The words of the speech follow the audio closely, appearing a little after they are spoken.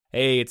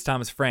Hey, it's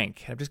Thomas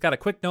Frank. I've just got a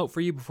quick note for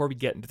you before we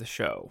get into the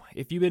show.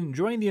 If you've been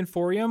enjoying the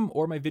Inforium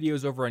or my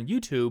videos over on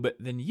YouTube,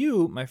 then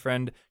you, my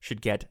friend,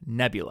 should get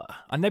Nebula.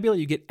 On Nebula,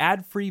 you get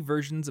ad-free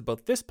versions of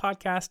both this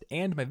podcast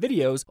and my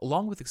videos,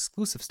 along with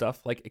exclusive stuff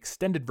like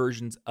extended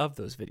versions of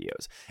those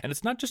videos. And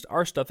it's not just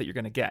our stuff that you're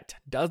going to get.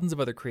 Dozens of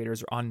other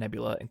creators are on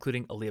Nebula,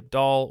 including Ali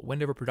Abdaal,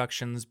 Wendover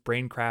Productions,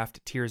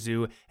 Braincraft,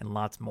 Tierzoo, and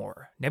lots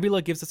more.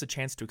 Nebula gives us a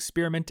chance to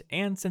experiment,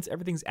 and since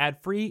everything's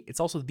ad-free, it's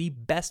also the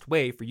best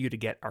way for you to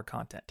get our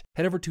content.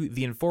 Head over to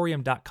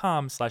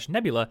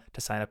theinforium.com/nebula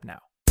to sign up now.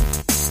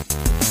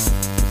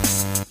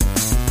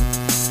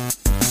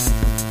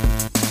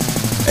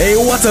 Hey,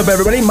 what's up,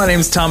 everybody? My name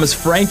is Thomas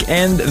Frank,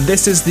 and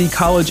this is the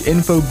College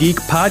Info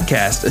Geek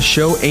Podcast, a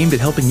show aimed at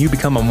helping you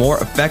become a more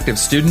effective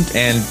student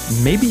and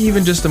maybe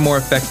even just a more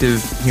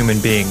effective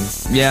human being.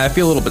 Yeah, I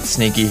feel a little bit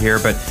sneaky here,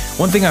 but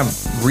one thing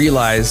I've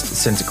realized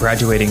since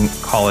graduating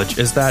college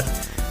is that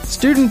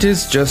student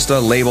is just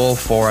a label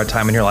for a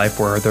time in your life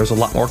where there's a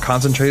lot more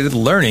concentrated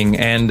learning,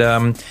 and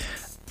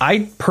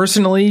I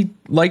personally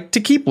like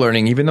to keep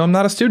learning even though I'm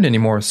not a student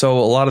anymore. So a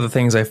lot of the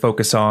things I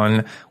focus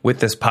on with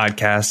this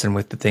podcast and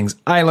with the things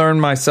I learn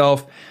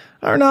myself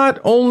are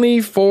not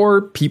only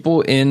for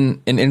people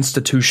in an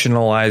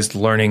institutionalized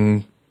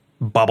learning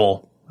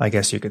bubble, I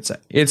guess you could say.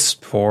 It's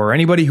for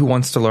anybody who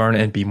wants to learn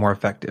and be more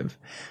effective.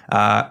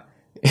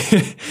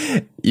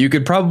 You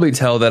could probably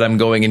tell that I'm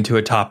going into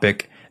a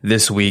topic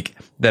this week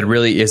that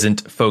really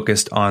isn't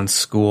focused on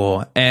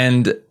school,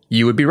 and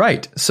you would be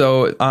right.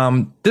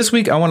 So this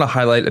week I want to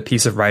highlight a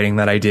piece of writing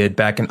that I did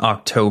back in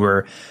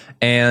October,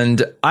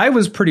 and I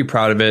was pretty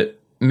proud of it.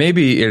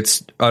 Maybe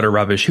it's utter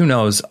rubbish, who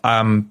knows,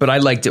 but I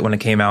liked it when it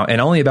came out, and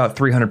only about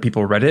 300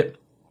 people read it.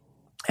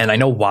 And I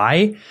know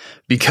why,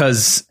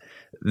 because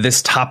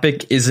this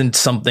topic isn't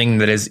something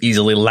that is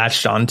easily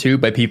latched onto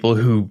by people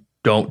who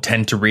don't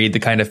tend to read the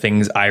kind of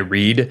things I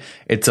read.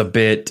 It's a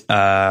bit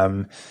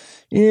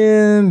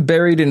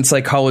buried in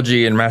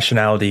psychology and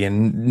rationality,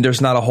 and there's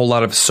not a whole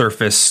lot of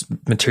surface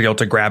material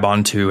to grab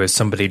onto as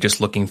somebody just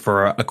looking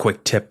for a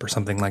quick tip or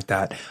something like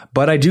that.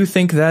 But I do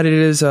think that it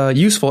is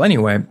useful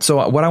anyway.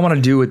 So what I want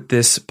to do with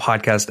this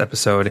podcast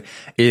episode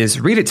is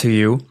read it to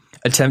you,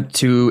 attempt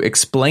to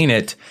explain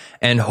it,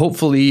 and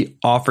hopefully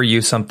offer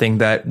you something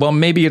that, well,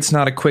 maybe it's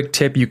not a quick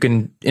tip you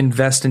can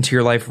invest into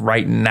your life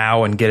right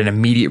now and get an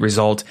immediate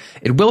result.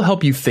 It will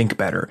help you think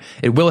better.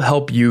 It will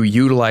help you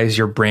utilize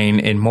your brain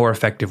in more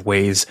effective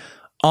ways.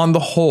 On the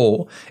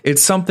whole,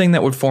 it's something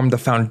that would form the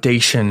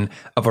foundation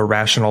of a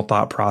rational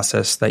thought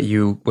process that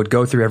you would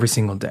go through every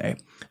single day.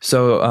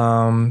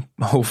 So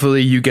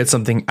hopefully you get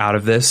something out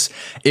of this.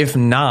 If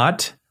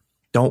not,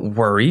 don't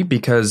worry,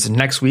 because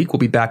next week we'll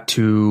be back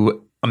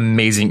to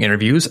amazing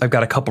interviews. I've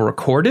got a couple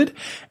recorded,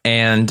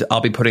 and I'll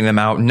be putting them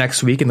out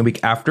next week and the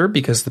week after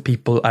because the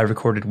people I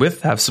recorded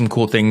with have some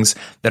cool things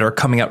that are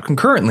coming out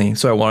concurrently.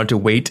 So I wanted to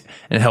wait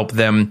and help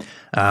them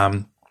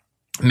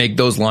make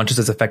those launches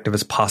as effective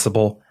as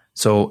possible.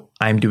 So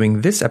I'm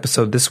doing this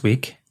episode this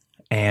week,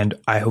 and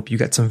I hope you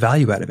get some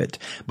value out of it.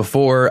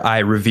 Before I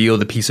reveal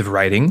the piece of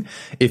writing,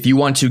 if you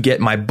want to get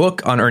my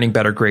book on earning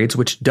better grades,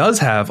 which does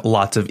have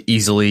lots of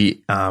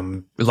easily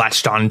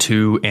latched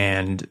onto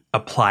and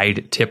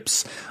applied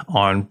tips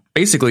on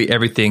basically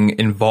everything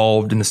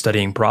involved in the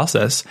studying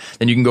process,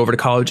 then you can go over to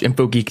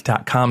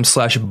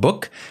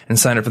collegeinfogeek.com/book and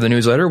sign up for the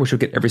newsletter, which you'll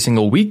get every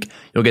single week.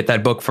 You'll get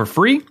that book for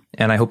free,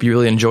 and I hope you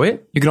really enjoy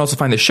it. You can also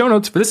find the show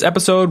notes for this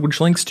episode,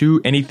 which links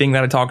to anything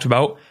that I talked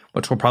about,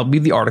 which will probably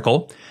be the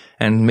article,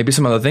 and maybe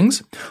some other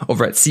things,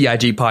 over at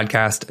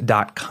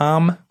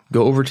cigpodcast.com.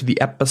 Go over to the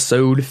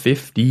episode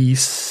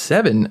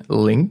 57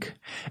 link,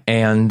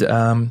 and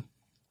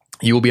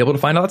you will be able to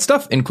find all that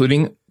stuff,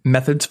 including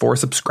methods for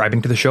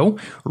subscribing to the show,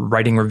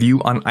 writing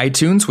review on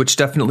iTunes, which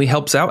definitely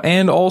helps out,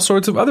 and all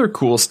sorts of other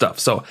cool stuff.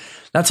 So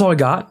that's all I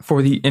got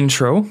for the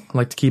intro. I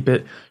like to keep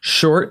it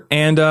short.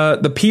 And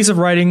the piece of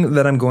writing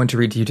that I'm going to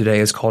read to you today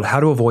is called How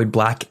to Avoid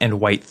Black and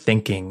White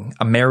Thinking,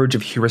 a Marriage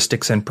of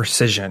Heuristics and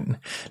Precision.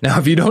 Now,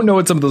 if you don't know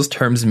what some of those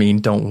terms mean,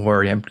 don't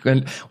worry.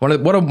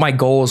 One of my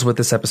goals with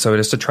this episode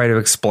is to try to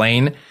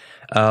explain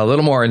a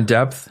little more in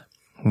depth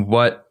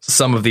what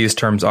some of these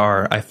terms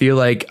are. I feel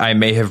like I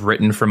may have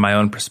written from my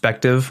own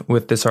perspective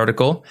with this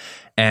article,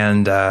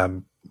 and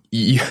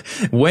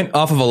went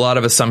off of a lot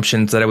of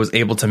assumptions that I was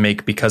able to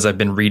make because I've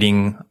been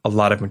reading a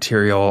lot of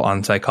material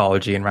on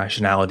psychology and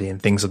rationality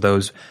and things of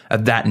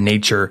that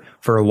nature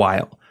for a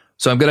while.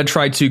 So I'm going to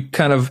try to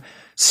kind of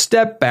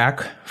step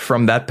back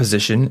from that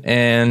position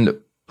and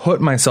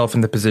put myself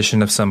in the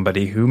position of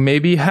somebody who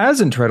maybe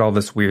hasn't read all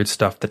this weird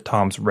stuff that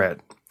Tom's read.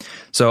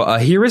 So a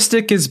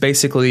heuristic is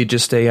basically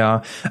just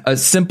a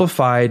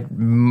simplified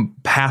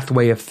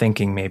pathway of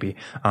thinking, maybe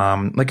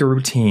like a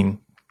routine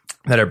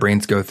that our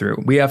brains go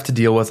through. We have to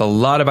deal with a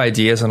lot of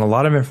ideas and a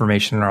lot of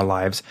information in our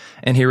lives,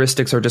 and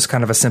heuristics are just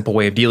kind of a simple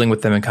way of dealing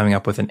with them and coming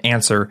up with an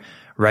answer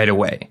right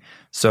away.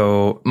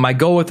 So my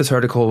goal with this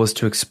article was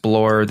to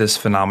explore this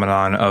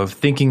phenomenon of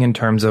thinking in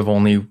terms of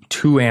only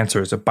two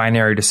answers, a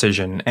binary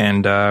decision,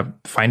 and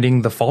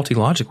finding the faulty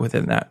logic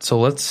within that. So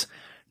let's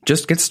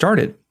just get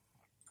started.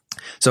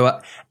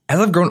 So As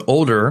I've grown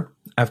older,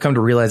 I've come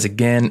to realize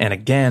again and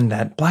again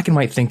that black and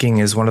white thinking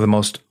is one of the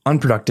most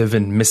unproductive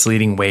and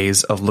misleading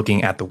ways of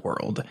looking at the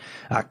world.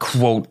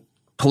 Quote,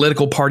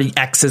 political party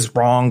X is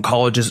wrong.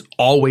 College is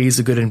always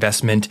a good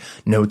investment.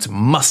 Notes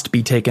must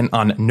be taken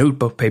on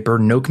notebook paper,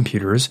 no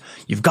computers.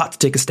 You've got to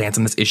take a stance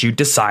on this issue.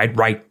 Decide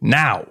right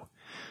now,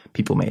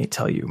 people may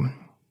tell you.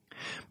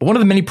 But one of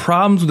the many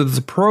problems with this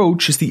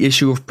approach is the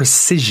issue of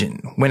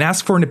precision. When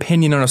asked for an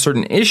opinion on a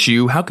certain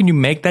issue, how can you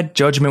make that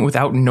judgment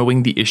without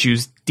knowing the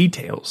issue's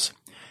details?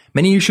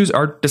 Many issues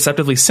are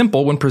deceptively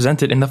simple when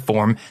presented in the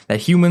form that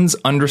humans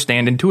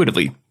understand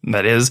intuitively.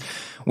 That is,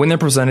 when they're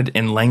presented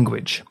in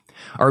language.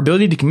 Our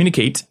ability to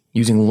communicate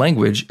using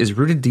language is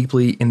rooted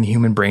deeply in the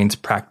human brain's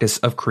practice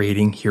of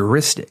creating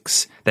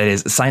heuristics. That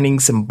is, assigning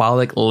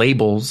symbolic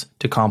labels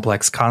to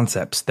complex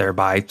concepts,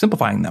 thereby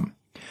simplifying them.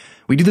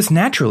 We do this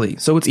naturally,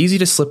 so it's easy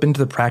to slip into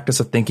the practice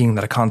of thinking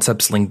that a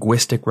concept's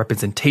linguistic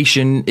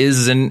representation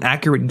is an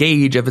accurate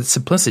gauge of its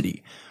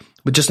simplicity.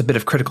 With just a bit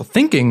of critical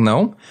thinking,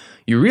 though,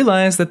 you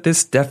realize that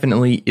this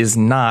definitely is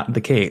not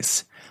the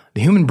case.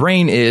 The human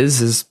brain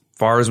is, as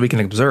far as we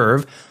can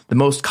observe, the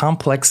most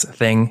complex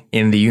thing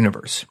in the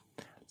universe.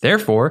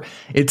 Therefore,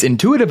 its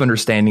intuitive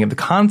understanding of the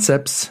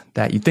concepts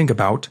that you think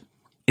about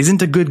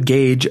isn't a good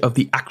gauge of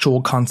the actual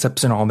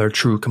concepts in all their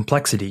true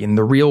complexity in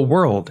the real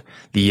world,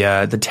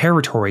 the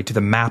territory to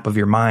the map of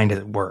your mind, as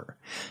it were.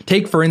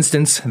 Take, for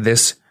instance,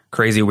 this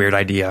crazy weird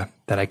idea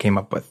that I came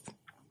up with.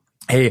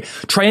 A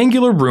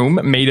triangular room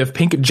made of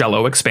pink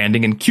jello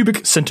expanding in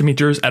cubic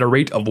centimeters at a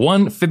rate of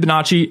 1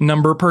 Fibonacci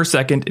number per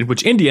second, in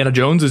which Indiana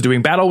Jones is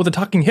doing battle with a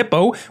talking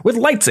hippo with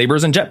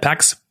lightsabers and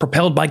jetpacks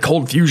propelled by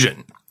cold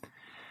fusion.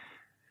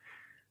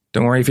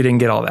 Don't worry if you didn't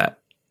get all that.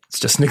 It's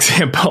just an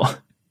example.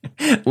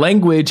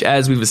 Language,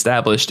 as we've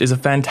established, is a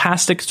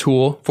fantastic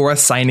tool for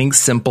assigning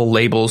simple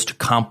labels to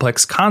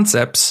complex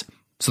concepts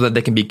so that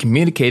they can be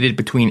communicated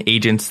between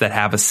agents that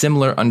have a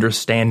similar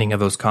understanding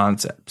of those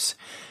concepts.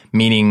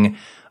 Meaning,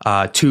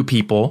 two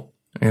people,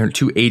 or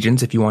two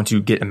agents, if you want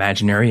to get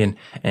imaginary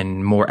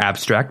and more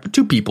abstract, but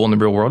two people in the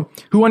real world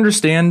who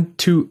understand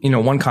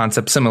one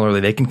concept similarly.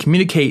 They can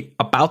communicate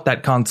about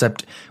that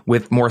concept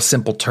with more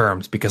simple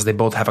terms because they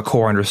both have a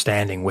core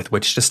understanding with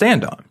which to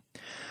stand on.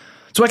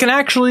 So I can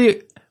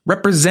actually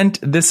represent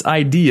this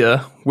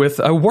idea with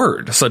a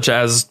word, such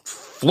as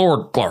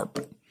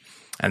floorglarp.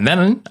 And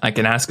then I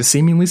can ask a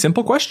seemingly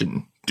simple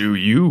question. Do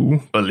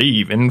you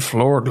believe in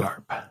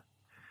floorglarp?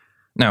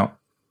 Now,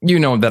 you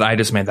know that I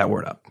just made that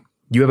word up.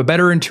 You have a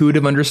better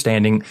intuitive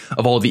understanding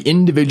of all the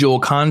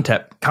individual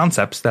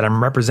concepts that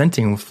I'm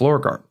representing with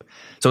floorglarp.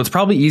 So it's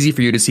probably easy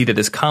for you to see that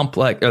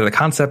the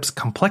concept's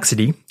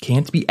complexity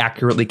can't be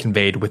accurately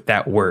conveyed with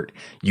that word.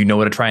 You know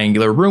what a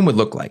triangular room would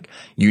look like.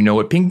 You know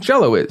what pink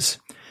jello is.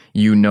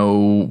 You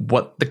know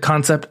what the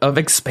concept of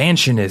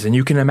expansion is, and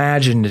you can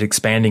imagine it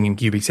expanding in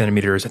cubic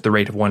centimeters at the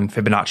rate of 1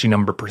 Fibonacci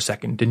number per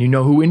second. And you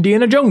know who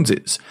Indiana Jones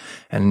is.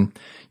 And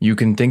you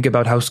can think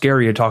about how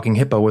scary a talking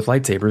hippo with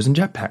lightsabers and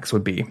jetpacks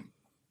would be.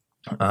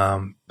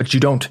 But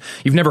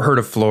you've never heard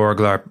of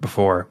floorglarp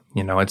before.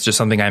 It's just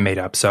something I made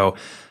up. So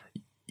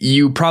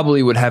you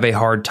probably would have a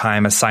hard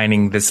time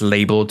assigning this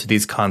label to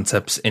these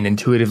concepts and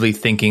intuitively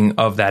thinking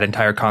of that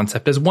entire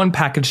concept as one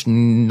package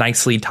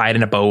nicely tied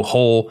in a bow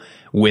whole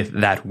with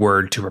that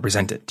word to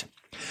represent it.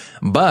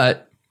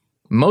 But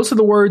most of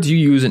the words you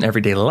use in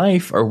everyday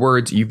life are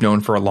words you've known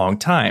for a long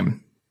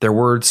time. They're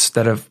words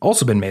that have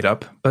also been made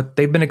up, but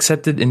they've been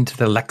accepted into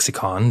the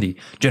lexicon, the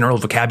general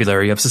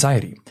vocabulary of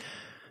society.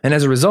 And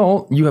as a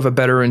result, you have a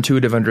better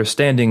intuitive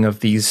understanding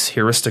of these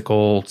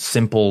heuristical,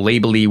 simple,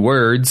 labely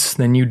words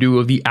than you do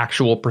of the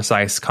actual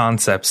precise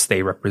concepts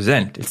they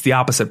represent. It's the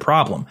opposite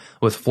problem.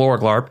 With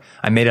floorglarp,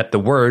 I made up the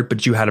word,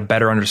 but you had a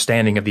better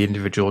understanding of the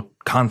individual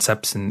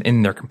concepts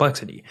in their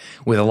complexity.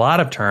 With a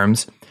lot of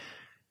terms,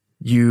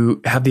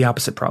 you have the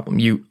opposite problem.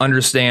 You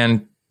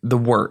understand the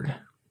word,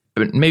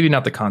 but maybe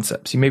not the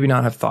concepts. You maybe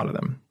not have thought of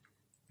them.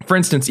 For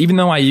instance, even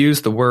though I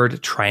used the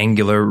word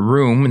triangular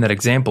room in that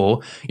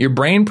example, your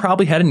brain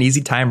probably had an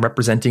easy time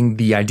representing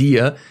the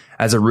idea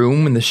as a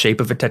room in the shape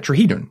of a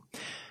tetrahedron.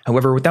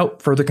 However, without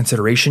further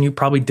consideration, you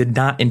probably did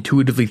not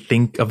intuitively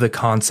think of the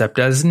concept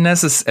as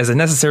a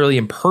necessarily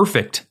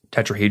imperfect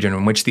tetrahedron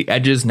in which the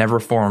edges never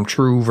form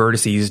true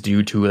vertices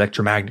due to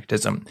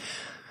electromagnetism.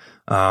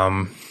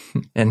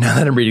 And now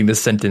that I'm reading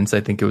this sentence,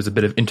 I think it was a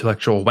bit of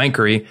intellectual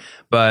wankery.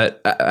 But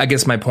I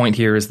guess my point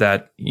here is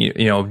that,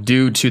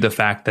 due to the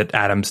fact that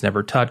atoms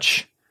never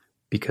touch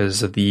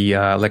because of the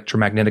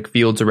electromagnetic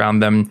fields around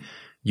them,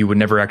 you would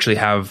never actually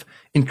have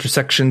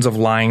intersections of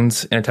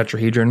lines in a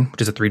tetrahedron,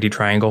 which is a 3D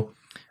triangle.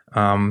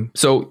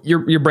 So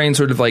your brain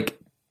sort of like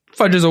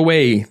fudges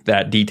away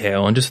that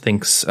detail and just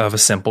thinks of a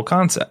simple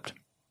concept.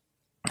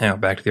 Now,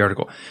 back to the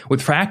article.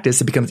 With practice,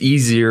 it becomes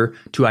easier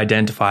to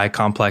identify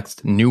complex,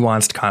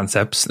 nuanced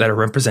concepts that are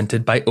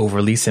represented by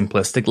overly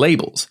simplistic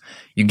labels.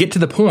 You get to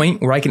the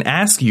point where I can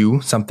ask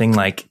you something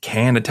like,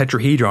 can a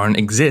tetrahedron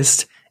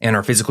exist in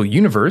our physical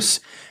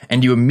universe?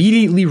 And you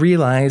immediately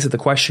realize that the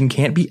question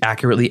can't be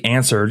accurately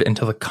answered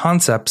until the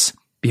concepts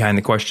behind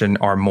the question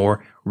are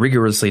more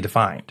rigorously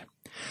defined.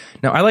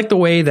 Now, I like the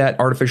way that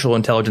artificial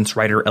intelligence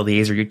writer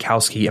Eliezer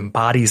Yudkowsky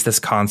embodies this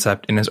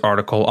concept in his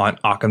article on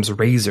Occam's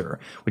razor,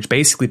 which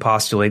basically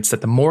postulates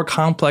that the more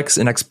complex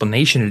an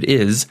explanation it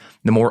is,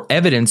 the more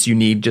evidence you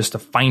need just to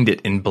find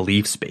it in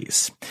belief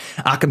space.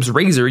 Occam's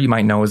razor, you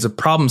might know, is a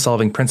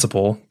problem-solving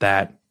principle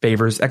that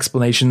favors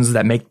explanations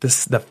that make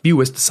the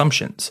fewest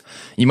assumptions.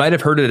 You might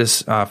have heard it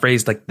as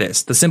phrased like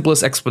this: the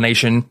simplest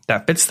explanation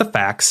that fits the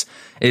facts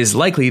is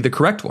likely the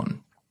correct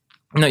one.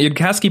 Now,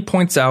 Yudkowsky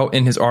points out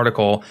in his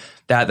article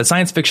that the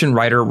science fiction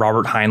writer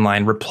Robert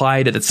Heinlein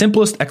replied that the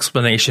simplest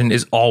explanation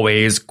is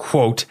always,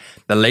 quote,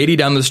 "The lady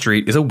down the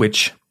street is a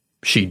witch.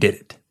 She did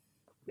it,"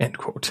 end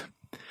quote.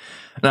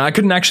 Now, I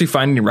couldn't actually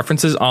find any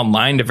references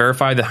online to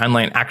verify that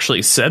Heinlein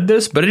actually said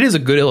this, but it is a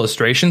good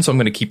illustration, so I'm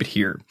going to keep it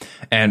here.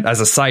 And as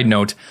a side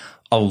note,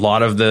 a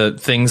lot of the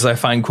things I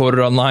find quoted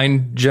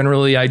online,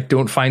 generally I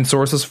don't find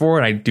sources for,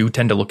 and I do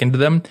tend to look into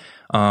them.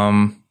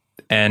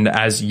 And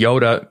as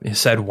Yoda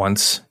said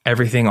once,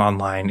 everything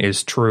online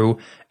is true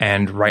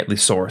and rightly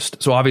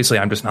sourced. So obviously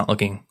I'm just not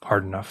looking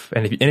hard enough.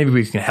 And if any of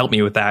you can help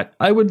me with that,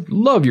 I would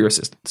love your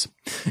assistance.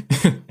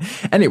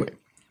 Anyway,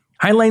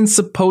 Heinlein's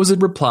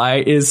supposed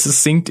reply is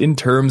succinct in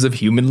terms of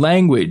human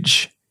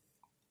language.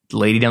 The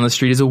lady down the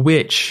street is a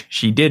witch.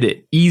 She did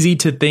it. Easy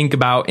to think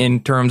about in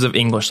terms of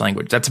English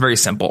language. That's very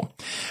simple.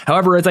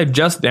 However, as I've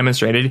just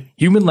demonstrated,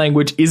 human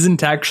language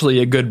isn't actually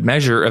a good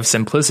measure of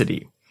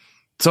simplicity.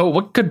 So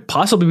what could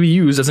possibly be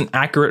used as an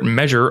accurate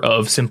measure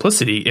of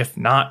simplicity, if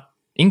not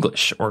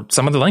English or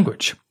some other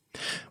language?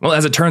 Well,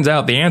 as it turns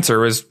out, the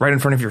answer is right in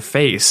front of your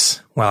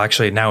face. Well,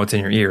 actually, now it's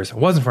in your ears. It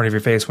was in front of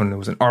your face when it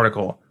was an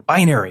article.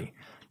 Binary.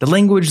 The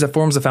language that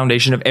forms the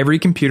foundation of every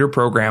computer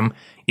program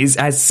is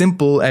as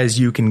simple as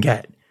you can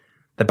get.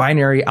 The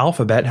binary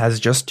alphabet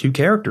has just two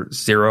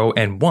characters, 0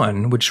 and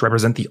 1, which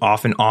represent the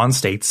off and on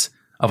states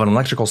of an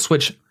electrical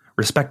switch,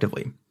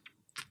 respectively.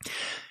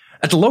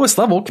 At the lowest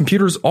level,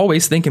 computers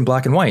always think in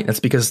black and white. That's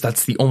because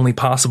that's the only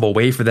possible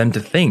way for them to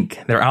think.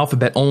 Their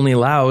alphabet only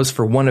allows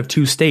for one of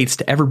two states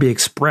to ever be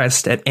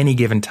expressed at any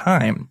given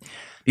time.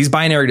 These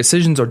binary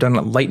decisions are done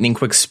at lightning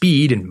quick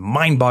speed and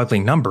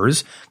mind-boggling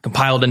numbers,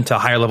 compiled into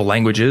higher level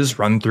languages,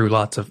 run through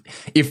lots of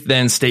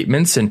if-then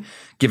statements, and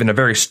given a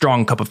very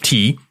strong cup of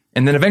tea,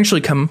 and then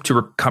eventually come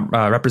to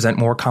represent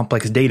more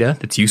complex data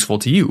that's useful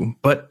to you.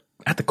 But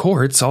at the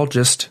core, it's all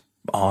just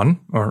on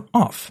or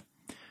off.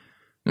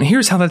 And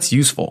here's how that's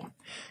useful.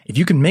 If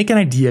you can make an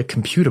idea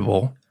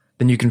computable,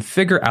 then you can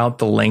figure out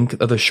the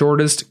length of the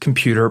shortest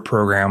computer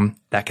program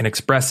that can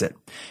express it.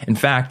 In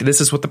fact,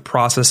 this is what the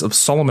process of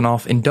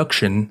Solomonoff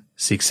induction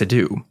seeks to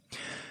do.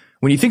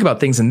 When you think about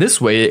things in this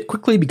way, it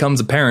quickly becomes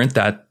apparent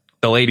that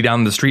the lady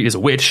down the street is a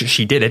witch,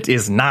 she did it,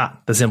 is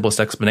not the simplest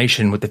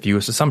explanation with the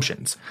fewest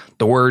assumptions.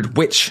 The word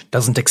witch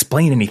doesn't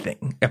explain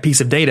anything. A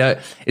piece of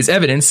data is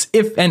evidence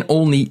if and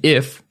only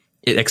if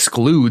it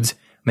excludes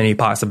many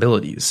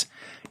possibilities.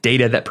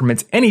 Data that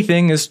permits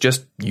anything is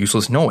just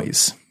useless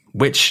noise.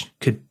 Witch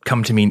could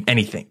come to mean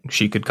anything.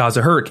 She could cause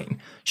a hurricane.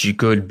 She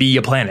could be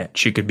a planet.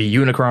 She could be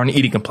unicorn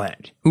eating a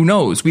planet. Who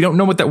knows? We don't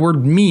know what that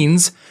word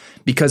means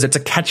because it's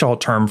a catch-all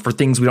term for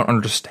things we don't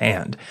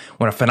understand.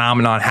 When a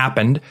phenomenon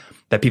happened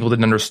that people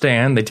didn't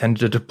understand, they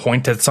tended to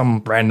point at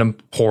some random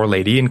poor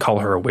lady and call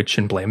her a witch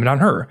and blame it on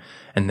her.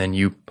 And then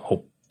you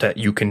hope that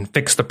you can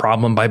fix the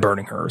problem by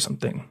burning her or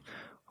something.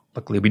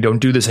 Luckily, we don't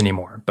do this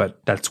anymore, but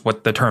that's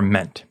what the term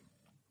meant.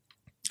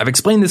 I've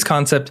explained this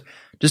concept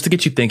just to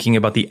get you thinking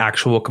about the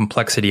actual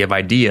complexity of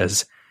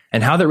ideas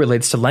and how that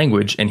relates to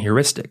language and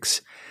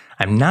heuristics.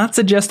 I'm not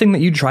suggesting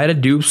that you try to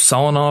do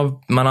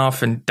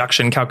Solomonoff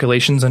induction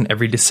calculations on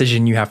every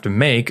decision you have to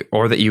make,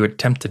 or that you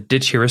attempt to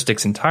ditch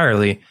heuristics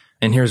entirely,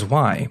 and here's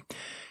why.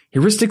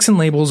 Heuristics and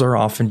labels are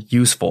often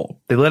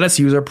useful. They let us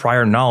use our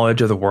prior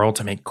knowledge of the world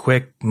to make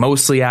quick,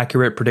 mostly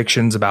accurate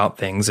predictions about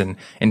things, and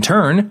in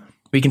turn,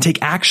 we can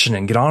take action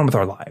and get on with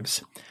our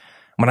lives.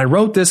 When I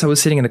wrote this, I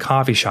was sitting in a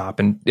coffee shop,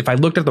 and if I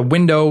looked out the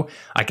window,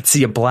 I could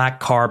see a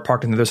black car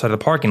parked on the other side of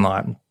the parking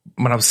lot.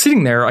 When I was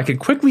sitting there, I could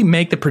quickly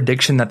make the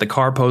prediction that the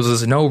car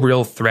poses no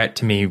real threat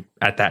to me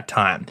at that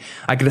time.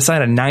 I could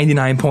assign a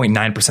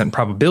 99.9%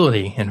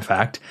 probability, in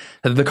fact,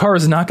 that the car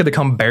is not going to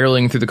come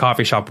barreling through the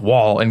coffee shop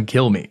wall and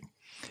kill me.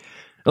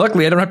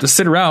 Luckily, I don't have to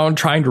sit around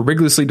trying to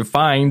rigorously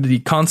define the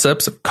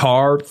concepts of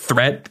car,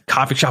 threat,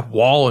 coffee shop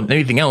wall, and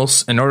anything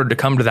else in order to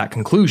come to that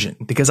conclusion,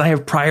 because I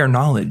have prior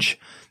knowledge.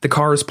 The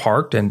car is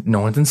parked and no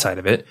one's inside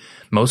of it.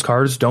 Most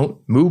cars don't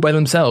move by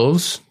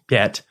themselves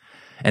yet.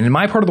 And in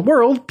my part of the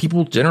world,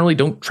 people generally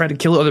don't try to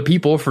kill other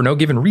people for no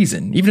given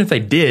reason. Even if they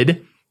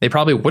did, they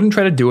probably wouldn't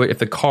try to do it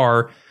if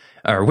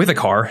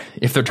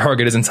if their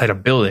target is inside a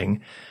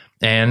building.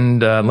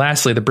 And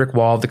lastly, the brick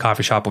wall of the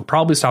coffee shop would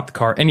probably stop the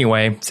car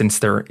anyway, since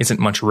there isn't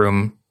much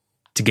room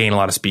to gain a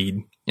lot of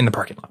speed in the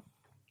parking lot.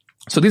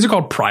 So these are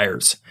called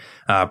priors,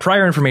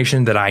 prior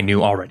information that I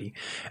knew already.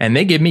 And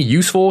they give me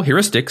useful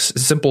heuristics,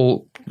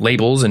 simple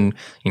labels and,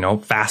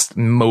 fast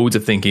modes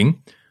of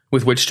thinking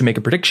with which to make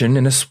a prediction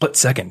in a split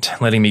second,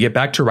 letting me get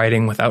back to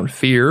writing without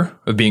fear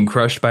of being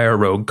crushed by a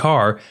rogue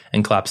car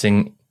and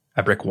collapsing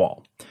a brick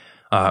wall.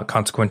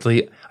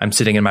 Consequently, I'm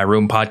sitting in my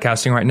room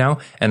podcasting right now,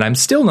 and I'm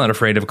still not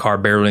afraid of a car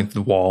barreling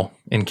through the wall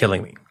and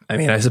killing me. I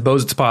mean, I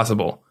suppose it's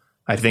possible.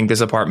 I think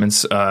this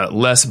apartment's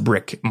less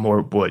brick,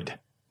 more wood.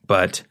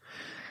 But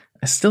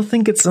I still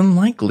think it's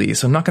unlikely,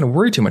 so I'm not going to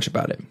worry too much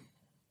about it.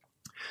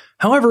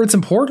 However, it's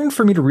important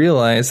for me to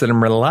realize that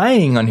I'm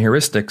relying on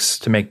heuristics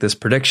to make this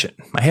prediction.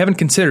 I haven't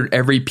considered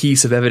every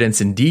piece of evidence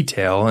in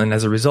detail, and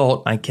as a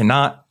result, I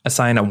cannot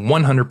assign a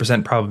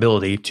 100%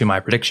 probability to my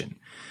prediction.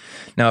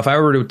 Now, if I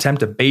were to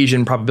attempt a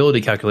Bayesian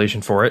probability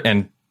calculation for it,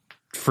 and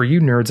for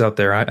you nerds out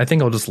there, I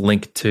think I'll just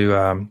link to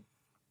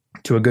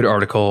a good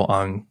article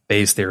on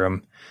Bayes'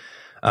 theorem.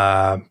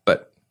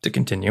 But to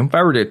continue, if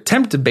I were to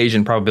attempt a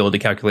Bayesian probability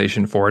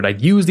calculation for it,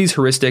 I'd use these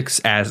heuristics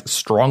as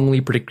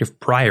strongly predictive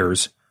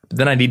priors. But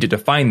then I need to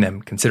define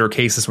them, consider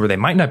cases where they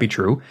might not be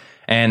true,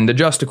 and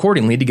adjust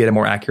accordingly to get a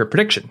more accurate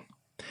prediction.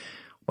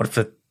 What if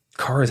the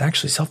car is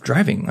actually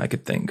self-driving, I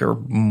could think? Or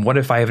what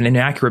if I have an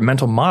inaccurate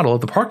mental model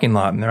of the parking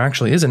lot and there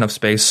actually is enough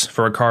space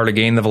for a car to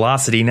gain the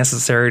velocity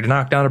necessary to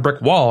knock down a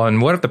brick wall?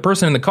 And what if the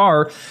person in the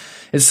car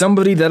is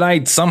somebody that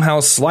I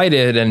somehow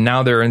slighted and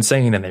now they're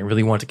insane and they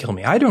really want to kill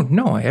me? I don't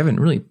know. I haven't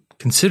really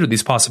considered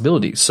these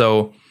possibilities.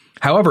 So,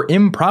 however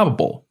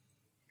improbable,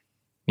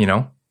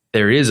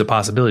 there is a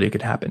possibility it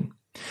could happen.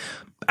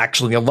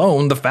 Actually,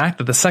 alone, the fact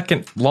that the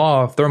second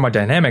law of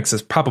thermodynamics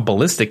is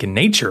probabilistic in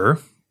nature,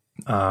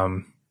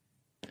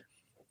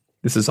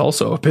 this is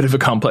also a bit of a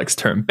complex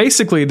term.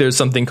 Basically, there's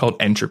something called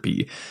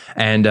entropy.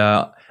 And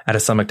at a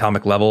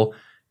subatomic level,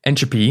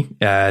 entropy,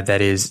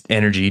 that is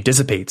energy,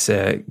 dissipates.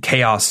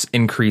 Chaos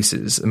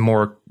increases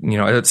more,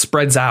 it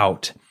spreads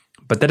out.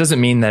 But that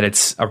doesn't mean that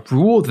it's a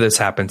rule that this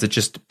happens. It's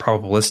just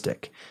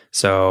probabilistic.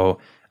 So,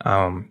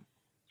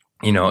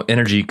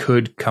 energy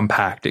could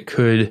compact. It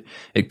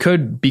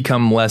could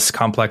become less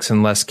complex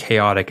and less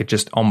chaotic. It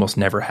just almost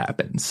never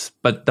happens.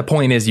 But the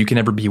point is, you can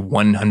never be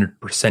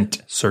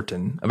 100%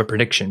 certain of a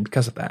prediction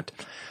because of that.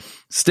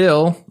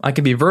 Still, I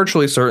can be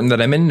virtually certain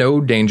that I'm in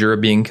no danger of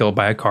being killed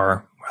by a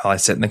car while I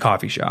sit in the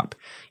coffee shop.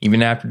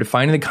 Even after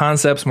defining the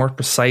concepts more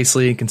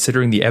precisely and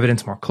considering the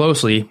evidence more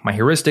closely, my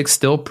heuristics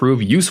still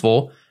prove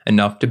useful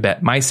enough to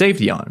bet my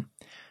safety on.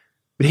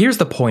 But here's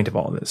the point of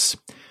all this.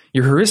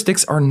 Your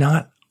heuristics are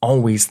not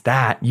always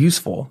that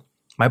useful.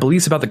 My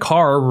beliefs about the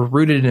car were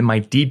rooted in my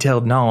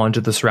detailed knowledge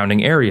of the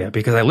surrounding area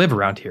because I live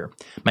around here.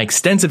 My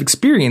extensive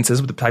experiences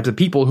with the types of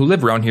people who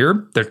live around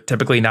here, they're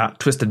typically not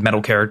twisted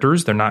metal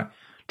characters, they're not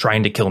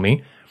trying to kill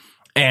me,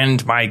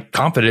 and my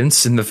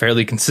confidence in the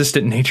fairly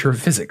consistent nature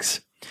of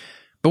physics.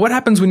 But what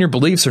happens when your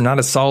beliefs are not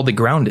as solidly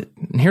grounded?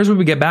 And here's where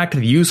we get back to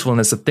the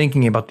usefulness of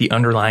thinking about the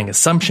underlying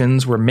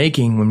assumptions we're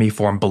making when we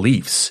form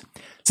beliefs.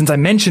 Since I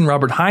mentioned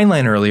Robert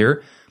Heinlein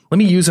earlier, let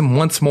me use him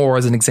once more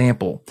as an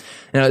example.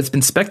 Now, it's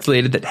been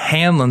speculated that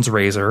Hanlon's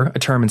razor, a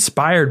term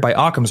inspired by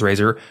Occam's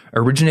razor,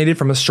 originated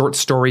from a short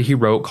story he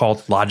wrote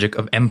called Logic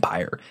of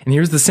Empire. And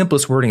here's the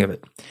simplest wording of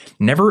it.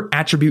 Never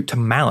attribute to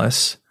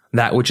malice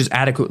that which is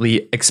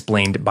adequately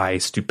explained by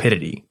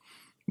stupidity.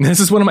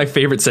 This is one of my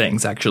favorite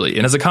sayings, actually,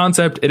 and as a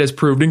concept, it has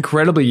proved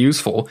incredibly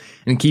useful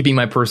in keeping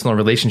my personal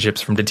relationships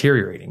from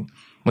deteriorating.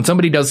 When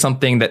somebody does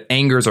something that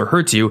angers or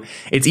hurts you,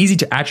 it's easy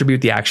to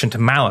attribute the action to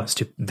malice,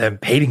 to them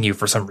hating you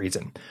for some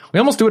reason. We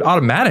almost do it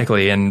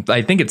automatically, and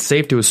I think it's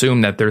safe to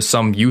assume that there's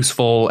some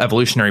useful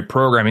evolutionary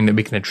programming that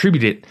we can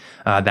attribute it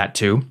that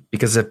to,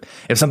 because if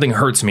something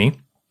hurts me,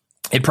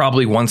 it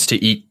probably wants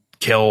to eat,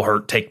 kill,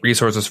 hurt, take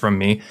resources from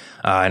me.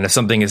 And if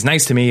something is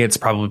nice to me, it's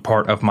probably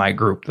part of my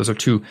group. Those are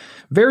two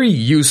very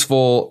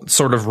useful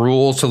sort of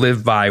rules to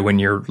live by when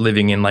you're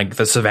living in like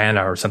the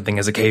savannah or something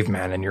as a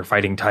caveman and you're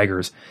fighting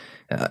tigers.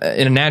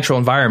 In a natural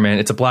environment,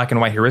 it's a black and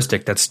white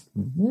heuristic that's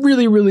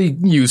really, really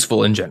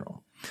useful in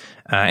general.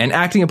 And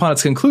acting upon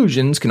its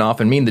conclusions can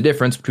often mean the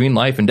difference between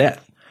life and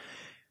death.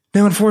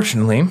 Now,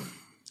 unfortunately,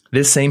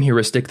 this same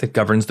heuristic that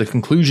governs the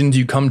conclusions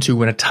you come to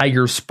when a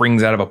tiger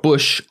springs out of a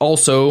bush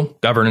also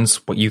governs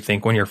what you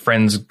think when your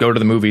friends go to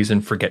the movies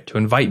and forget to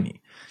invite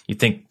me. You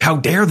think, how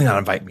dare they not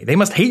invite me? They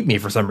must hate me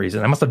for some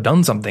reason. I must have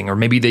done something. Or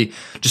maybe they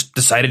just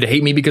decided to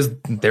hate me because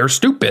they're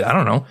stupid. I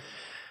don't know.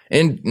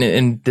 And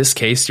in this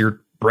case,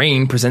 your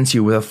brain presents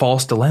you with a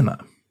false dilemma.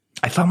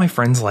 I thought my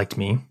friends liked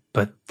me,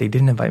 but they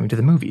didn't invite me to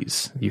the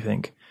movies, you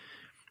think.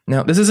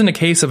 Now, this isn't a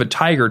case of a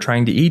tiger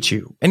trying to eat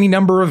you. Any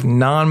number of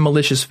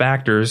non-malicious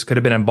factors could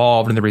have been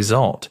involved in the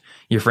result.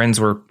 Your friends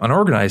were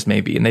unorganized,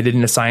 maybe, and they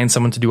didn't assign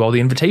someone to do all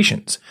the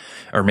invitations.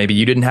 Or maybe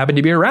you didn't happen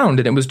to be around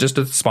and it was just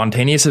a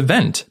spontaneous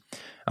event.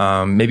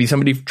 Maybe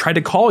somebody tried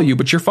to call you,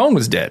 but your phone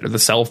was dead, or the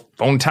cell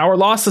phone tower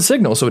lost the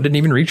signal, so it didn't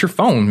even reach your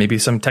phone. Maybe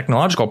some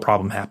technological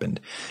problem happened.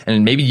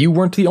 And maybe you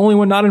weren't the only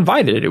one not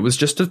invited. It was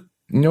just a,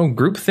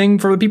 group thing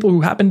for the people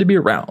who happened to be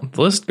around.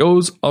 The list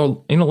goes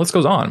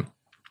on.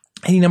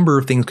 Any number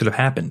of things could have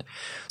happened.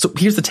 So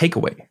here's the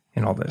takeaway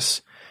in all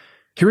this.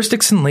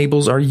 Heuristics and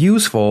labels are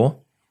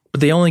useful, but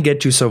they only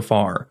get you so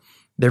far.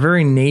 Their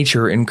very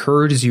nature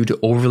encourages you to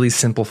overly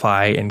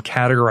simplify and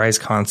categorize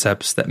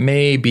concepts that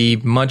may be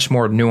much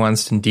more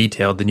nuanced and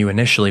detailed than you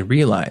initially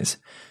realize.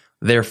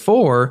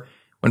 Therefore,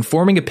 When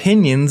forming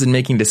opinions and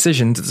making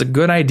decisions, it's a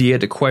good idea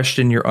to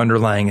question your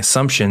underlying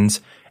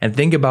assumptions and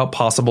think about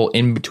possible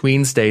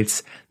in-between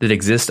states that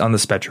exist on the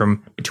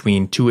spectrum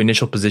between two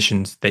initial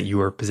positions that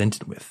you are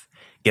presented with.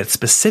 Get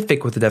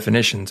specific with the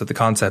definitions of the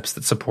concepts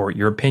that support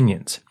your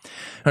opinions.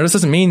 Now, this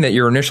doesn't mean that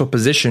your initial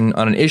position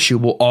on an issue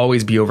will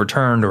always be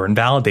overturned or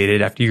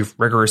invalidated after you've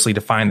rigorously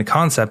defined the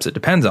concepts it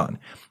depends on.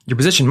 Your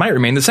position might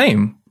remain the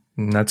same,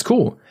 and that's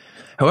cool.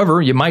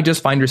 However, you might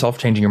just find yourself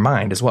changing your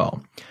mind as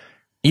well.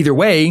 Either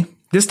way,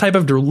 this type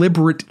of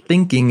deliberate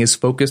thinking is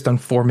focused on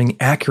forming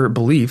accurate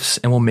beliefs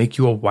and will make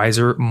you a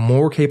wiser,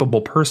 more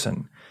capable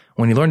person.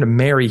 When you learn to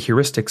marry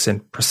heuristics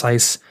and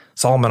precise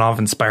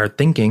Solomonov-inspired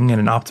thinking in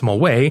an optimal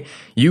way,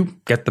 you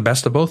get the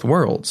best of both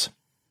worlds.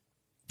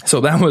 So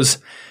that was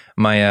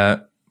my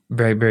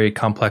very, very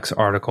complex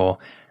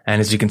article. And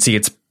as you can see,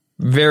 it's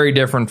very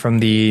different from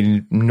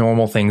the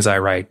normal things I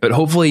write, but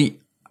hopefully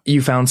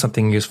you found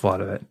something useful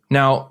out of it.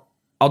 Now,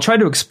 I'll try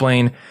to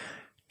explain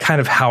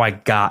kind of how I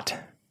got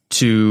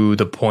to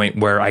the point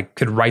where I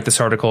could write this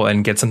article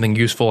and get something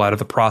useful out of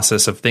the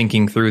process of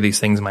thinking through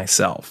these things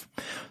myself.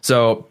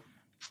 So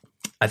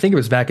I think it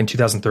was back in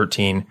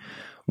 2013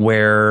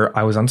 where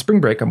I was on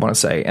spring break, I want to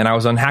say, and I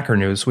was on Hacker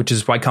News, which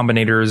is Y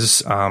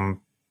Combinator's kind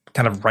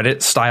of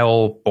Reddit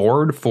style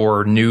board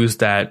for news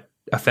that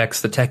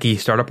affects the techie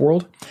startup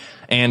world.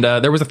 And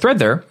there was a thread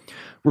there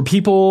where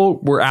people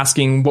were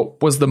asking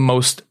what was the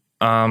most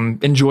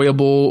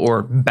enjoyable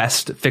or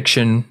best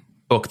fiction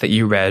book that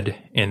you read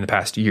in the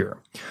past year.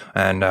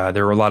 And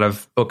there were a lot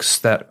of books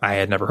that I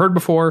had never heard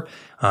before,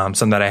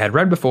 some that I had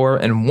read before,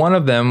 and one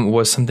of them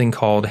was something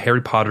called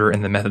Harry Potter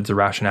and the Methods of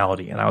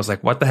Rationality. And I was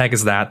like, what the heck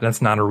is that?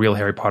 That's not a real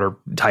Harry Potter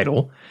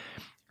title.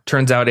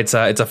 Turns out it's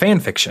a fan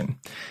fiction,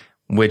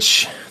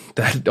 which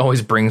that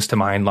always brings to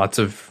mind lots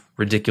of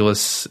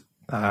ridiculous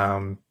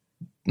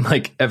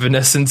like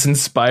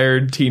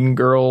Evanescence-inspired teen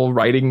girl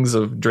writings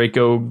of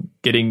Draco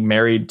getting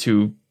married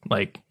to,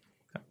 like,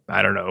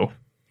 I don't know,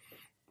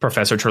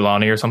 Professor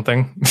Trelawney or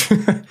something.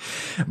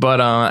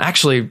 But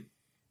actually,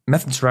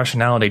 Methods of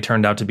Rationality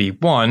turned out to be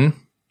one.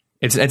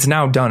 It's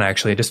now done,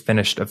 actually. It just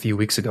finished a few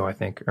weeks ago, I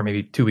think, or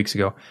maybe 2 weeks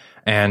ago.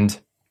 And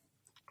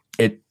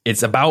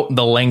it's about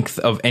the length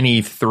of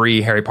any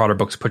 3 Harry Potter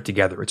books put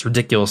together. It's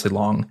ridiculously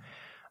long.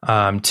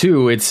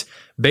 2, it's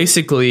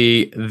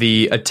basically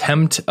the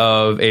attempt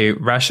of a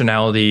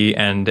rationality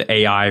and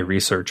AI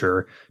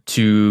researcher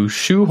to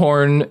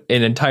shoehorn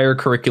an entire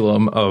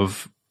curriculum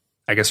of,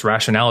 I guess,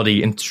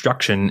 rationality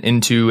instruction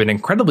into an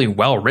incredibly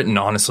well written,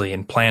 honestly,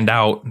 and planned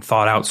out and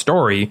thought out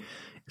story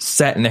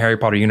set in the Harry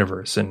Potter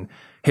universe. And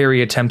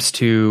Harry attempts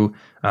to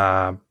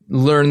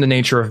learn the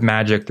nature of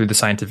magic through the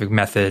scientific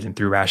method and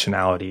through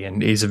rationality.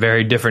 And he's a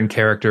very different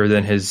character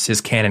than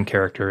his canon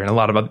character. And a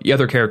lot of the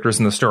other characters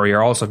in the story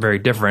are also very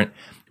different,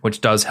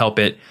 which does help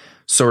it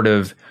sort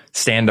of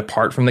stand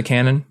apart from the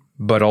canon,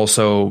 but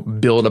also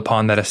build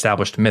upon that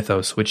established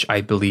mythos, which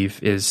I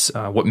believe is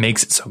what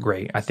makes it so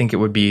great. I think it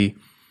would be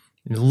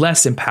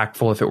less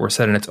impactful if it were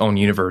set in its own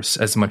universe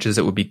as much as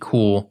it would be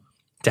cool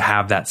to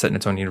have that set in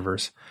its own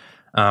universe.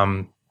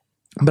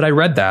 But I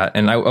read that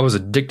and I was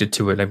addicted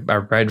to it. I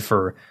read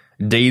for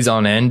days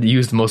on end,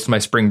 used most of my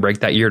spring break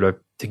that year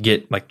to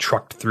get like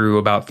trucked through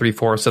about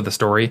 3/4 of the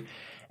story.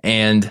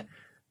 And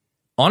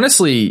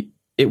honestly,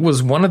 it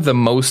was one of the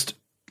most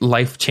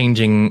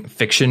life-changing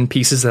fiction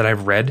pieces that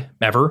I've read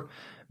ever,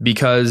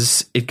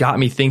 because it got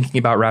me thinking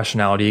about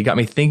rationality. It got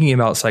me thinking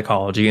about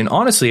psychology. And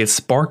honestly, it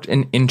sparked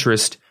an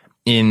interest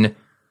in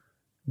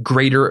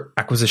greater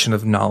acquisition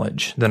of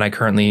knowledge than I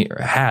currently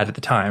had at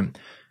the time.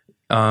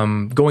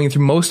 Going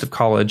through most of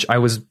college, I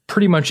was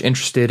pretty much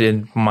interested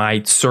in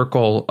my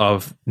circle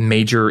of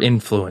major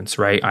influence,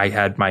 right? I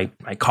had my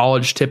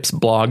college tips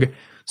blog,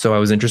 so I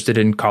was interested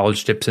in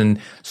college tips and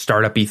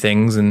startup-y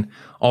things and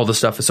all the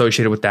stuff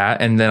associated with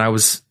that. And then I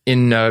was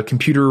in a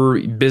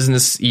computer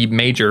business-y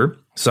major,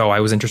 so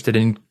I was interested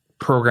in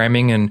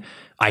programming and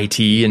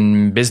IT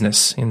and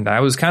business. And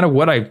that was kind of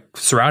what I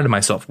surrounded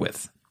myself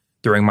with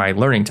during my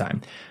learning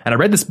time. And I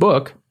read this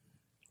book,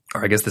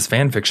 or I guess this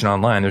fan fiction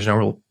online. There's no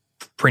real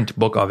print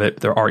book of it.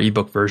 There are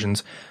ebook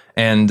versions.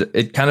 And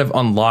it kind of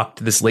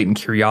unlocked this latent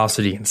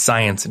curiosity in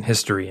science and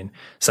history and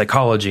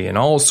psychology and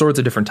all sorts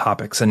of different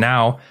topics. And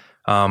now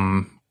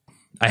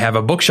I have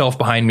a bookshelf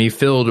behind me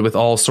filled with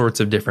all sorts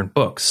of different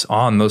books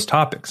on those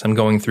topics. I'm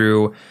going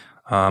through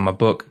a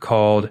book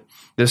called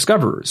The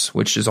Discoverers,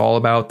 which is all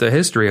about the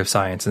history of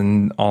science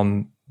and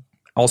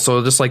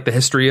also just like the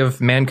history of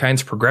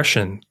mankind's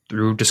progression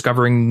through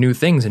discovering new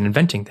things and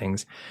inventing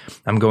things.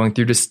 I'm going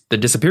through The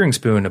Disappearing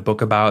Spoon, a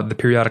book about the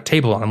periodic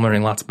table. I'm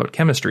learning lots about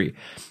chemistry.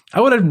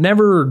 I would have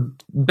never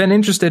been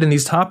interested in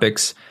these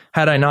topics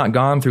had I not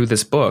gone through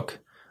this book,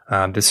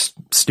 this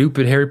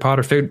stupid Harry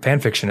Potter fan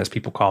fiction, as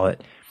people call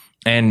it.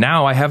 And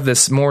now I have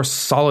this more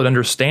solid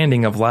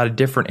understanding of a lot of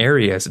different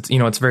areas.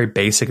 It's very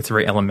basic. It's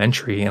very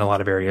elementary in a lot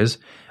of areas,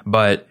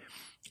 but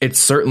it's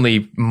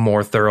certainly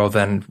more thorough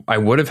than I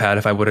would have had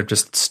if I would have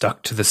just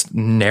stuck to this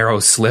narrow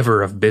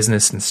sliver of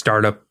business and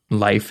startup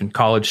life and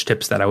college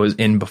tips that I was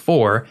in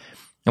before.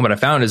 And what I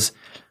found is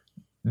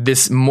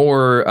this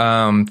more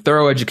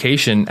thorough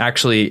education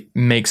actually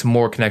makes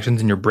more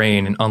connections in your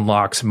brain and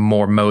unlocks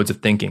more modes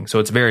of thinking. So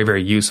it's very,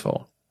 very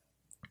useful.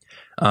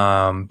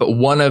 But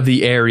one of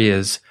the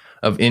areas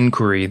of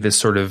inquiry this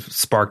sort of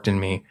sparked in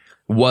me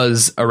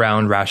was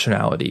around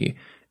rationality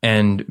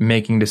and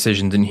making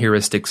decisions and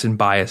heuristics and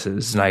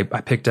biases. And I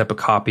picked up a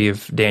copy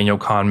of Daniel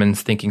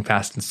Kahneman's Thinking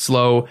Fast and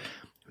Slow,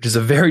 which is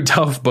a very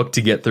tough book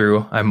to get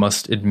through. I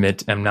must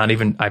admit, I'm not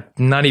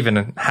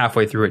even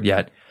halfway through it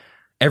yet.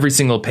 Every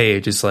single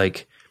page is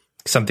like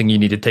something you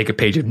need to take a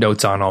page of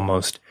notes on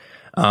almost.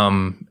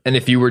 And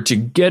if you were to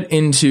get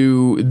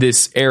into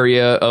this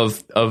area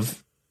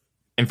of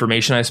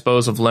information, I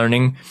suppose, of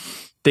learning,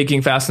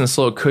 Thinking Fast and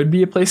Slow could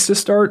be a place to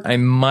start. I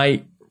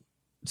might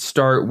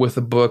start with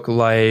a book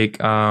like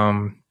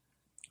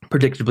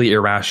Predictably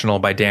Irrational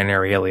by Dan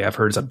Ariely. I've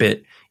heard it's a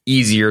bit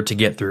easier to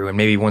get through. And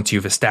maybe once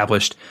you've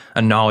established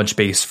a knowledge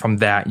base from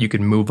that, you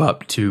can move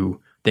up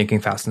to Thinking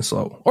Fast and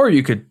Slow. Or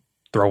you could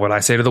throw what I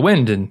say to the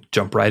wind and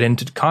jump right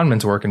into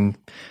Kahneman's work and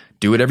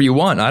do whatever you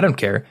want. I don't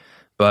care.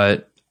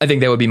 But I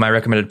think that would be my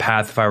recommended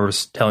path if I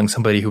was telling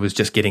somebody who was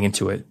just getting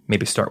into it.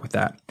 Maybe start with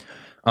that.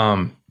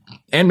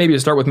 And maybe to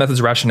start with Methods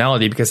of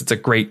Rationality because it's a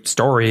great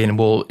story and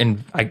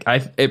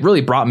it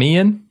really brought me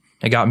in.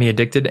 It got me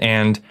addicted.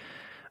 And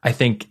I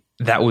think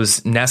that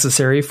was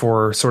necessary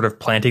for sort of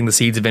planting the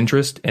seeds of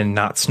interest and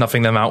not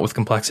snuffing them out with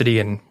complexity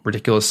and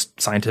ridiculous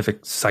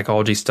scientific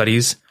psychology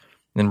studies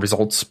and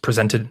results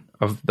presented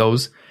of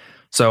those.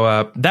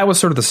 So that was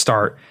sort of the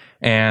start.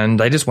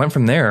 And I just went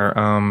from there.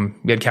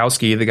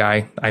 Yudkowsky, the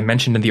guy I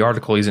mentioned in the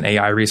article, he's an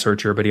AI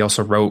researcher, but he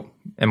also wrote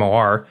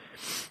MOR.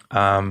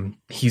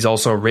 He's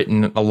also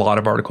written a lot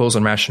of articles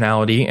on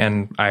rationality,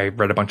 and I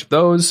read a bunch of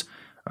those.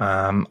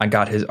 I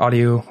got his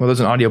there's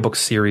an audiobook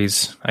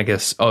series, I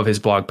guess, of his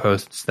blog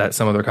posts that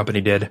some other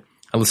company did.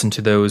 I listened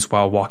to those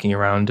while walking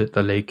around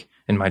the lake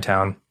in my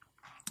town.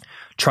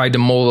 Tried to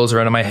mull those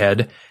around in my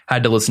head,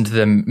 had to listen to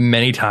them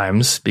many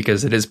times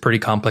because it is pretty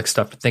complex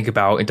stuff to think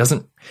about.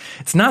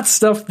 It's not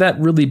stuff that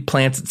really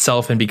plants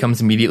itself and becomes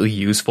immediately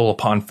useful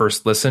upon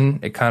first listen.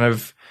 It kind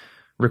of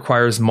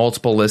requires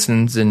multiple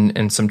listens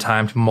and some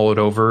time to mull it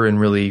over and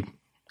really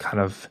kind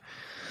of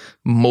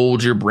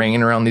mold your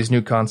brain around these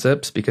new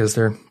concepts because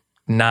they're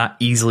not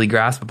easily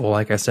graspable,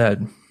 like I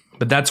said.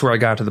 But that's where I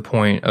got to the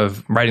point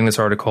of writing this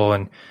article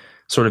and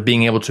sort of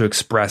being able to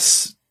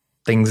express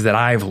things that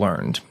I've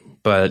learned.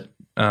 But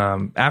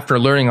after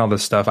learning all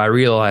this stuff, I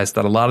realized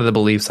that a lot of the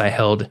beliefs I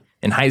held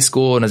in high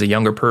school and as a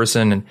younger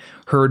person and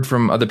heard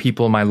from other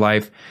people in my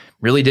life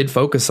really did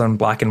focus on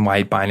black and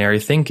white binary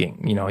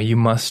thinking. You know, you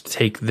must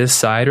take this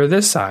side or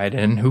this side,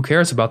 and who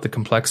cares about the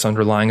complex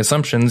underlying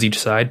assumptions each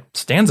side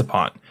stands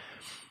upon.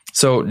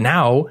 So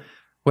now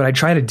what I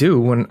try to do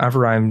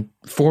whenever I'm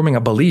forming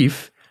a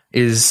belief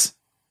is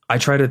I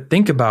try to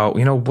think about,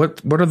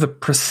 what are the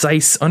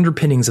precise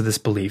underpinnings of this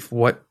belief?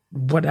 What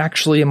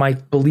actually am I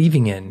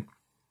believing in?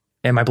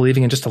 Am I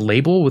believing in just a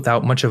label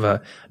without much of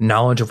a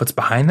knowledge of what's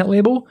behind that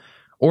label?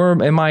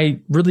 Or am I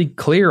really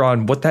clear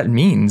on what that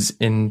means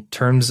in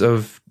terms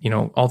of,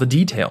 all the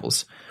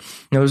details?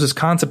 There's this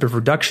concept of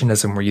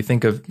reductionism where you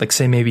think of, like,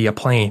 say, maybe a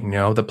plane,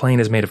 the plane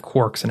is made of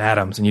quarks and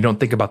atoms, and you don't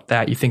think about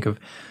that. You think of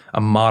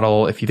a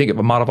model. If you think of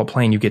a model of a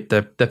plane, you get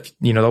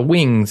the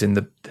wings and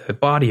the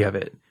body of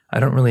it. I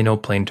don't really know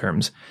plane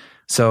terms.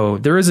 So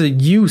there is a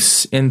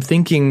use in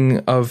thinking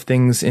of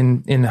things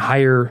in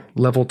higher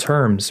level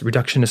terms,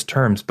 reductionist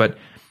terms, but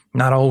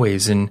not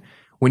always. And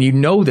when you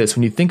know this,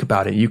 when you think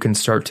about it, you can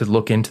start to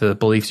look into the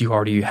beliefs you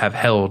already have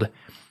held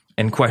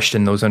and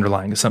question those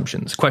underlying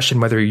assumptions, question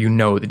whether you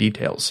know the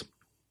details.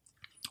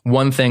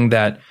 One thing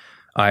that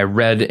I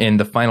read in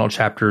the final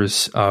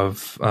chapters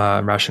of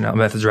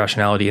Methods of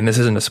Rationality, and this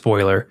isn't a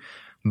spoiler,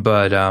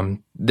 but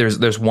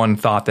there's one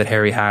thought that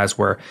Harry has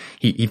where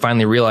he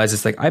finally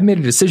realizes, like, I've made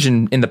a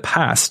decision in the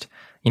past,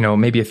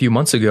 maybe a few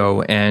months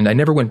ago, and I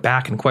never went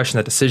back and questioned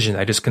that decision.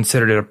 I just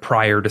considered it a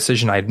prior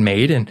decision I'd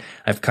made, and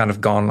I've kind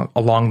of gone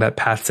along that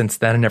path since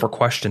then and never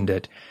questioned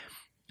it.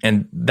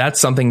 And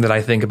that's something that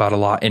I think about a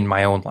lot in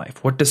my own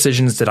life. What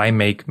decisions did I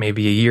make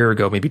maybe a year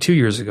ago, maybe 2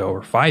 years ago,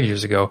 or 5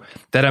 years ago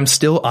that I'm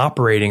still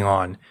operating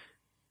on,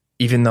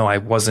 even though I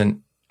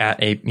wasn't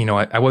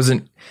I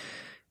wasn't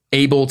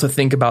able to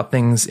think about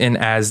things in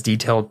as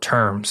detailed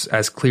terms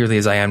as clearly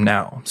as I am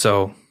now.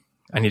 So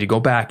I need to go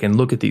back and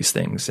look at these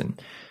things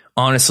and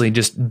honestly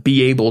just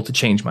be able to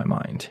change my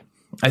mind.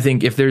 I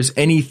think if there's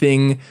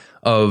anything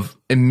of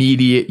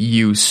immediate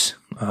use,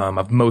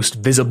 of most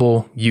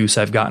visible use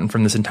I've gotten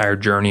from this entire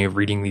journey of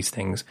reading these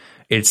things,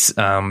 it's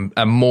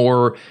a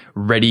more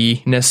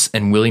readiness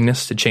and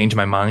willingness to change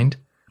my mind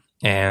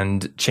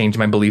and change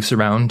my beliefs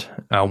around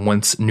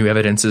once new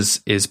evidence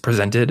is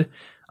presented.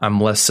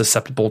 I'm less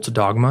susceptible to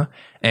dogma.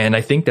 And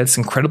I think that's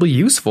incredibly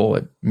useful.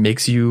 It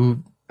makes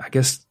you,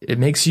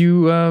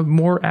 a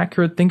more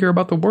accurate thinker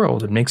about the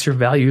world. It makes your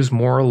values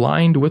more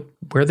aligned with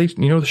where they,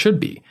 should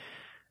be.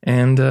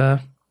 And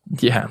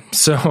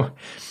so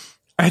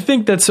I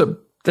think that's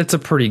a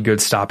pretty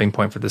good stopping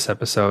point for this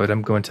episode.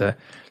 I'm going to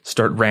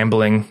start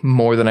rambling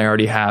more than I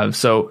already have.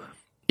 So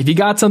if you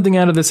got something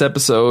out of this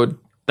episode,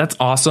 that's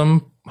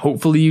awesome.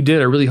 Hopefully you did.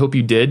 I really hope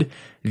you did.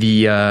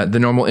 The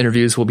normal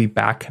interviews will be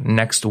back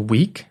next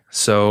week,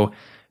 so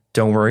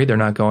don't worry, they're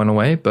not going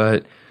away.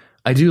 But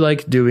I do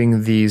like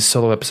doing these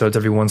solo episodes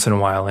every once in a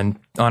while, and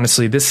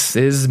honestly, this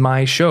is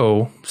my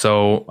show,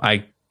 so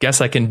I guess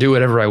I can do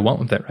whatever I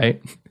want with it,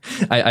 right?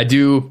 I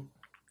do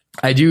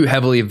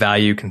heavily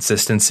value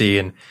consistency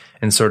and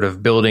sort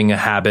of building a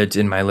habit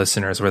in my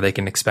listeners where they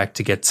can expect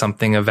to get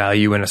something of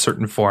value in a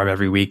certain form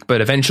every week.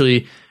 But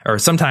eventually, or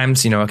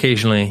sometimes,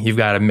 occasionally, you've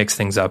got to mix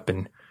things up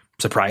and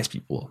surprise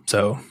people.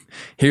 So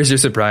here's your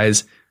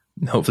surprise.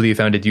 Hopefully you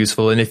found it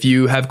useful. And if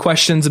you have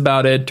questions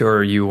about it,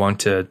 or you want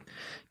to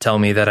tell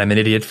me that I'm an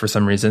idiot for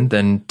some reason,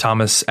 then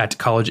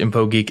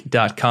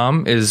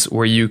thomas@collegeinfogeek.com is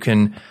where you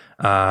can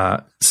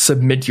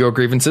submit your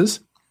grievances.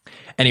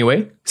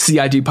 Anyway,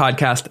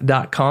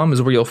 CIGpodcast.com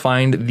is where you'll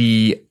find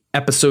the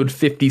episode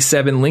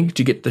 57 link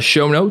to get the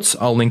show notes.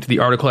 I'll link to the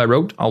article I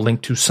wrote. I'll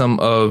link to some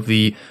of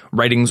the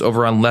writings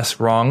over on Less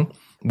Wrong,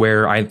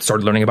 where I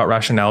started learning about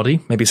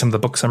rationality, maybe some of the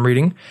books I'm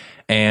reading,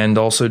 and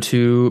also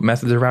to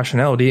Methods of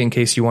Rationality in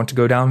case you want to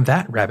go down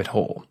that rabbit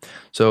hole.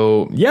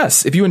 So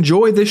yes, if you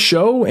enjoy this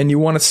show and you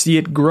want to see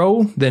it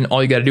grow, then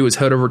all you got to do is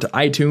head over to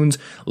iTunes,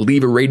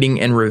 leave a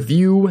rating and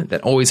review.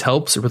 That always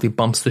helps. It really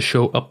bumps the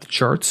show up the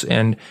charts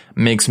and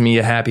makes me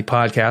a happy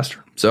podcaster.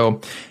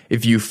 So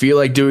if you feel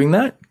like doing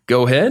that,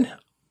 go ahead.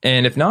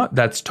 And if not,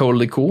 that's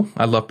totally cool.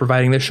 I love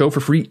providing this show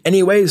for free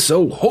anyway,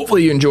 so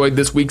hopefully you enjoyed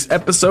this week's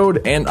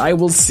episode, and I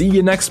will see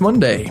you next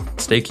Monday.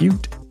 Stay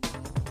cute.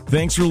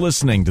 Thanks for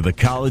listening to the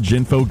College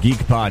Info Geek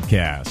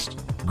Podcast.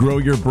 Grow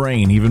your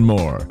brain even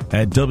more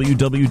at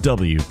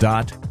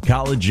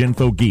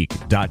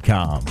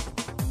www.collegeinfogeek.com.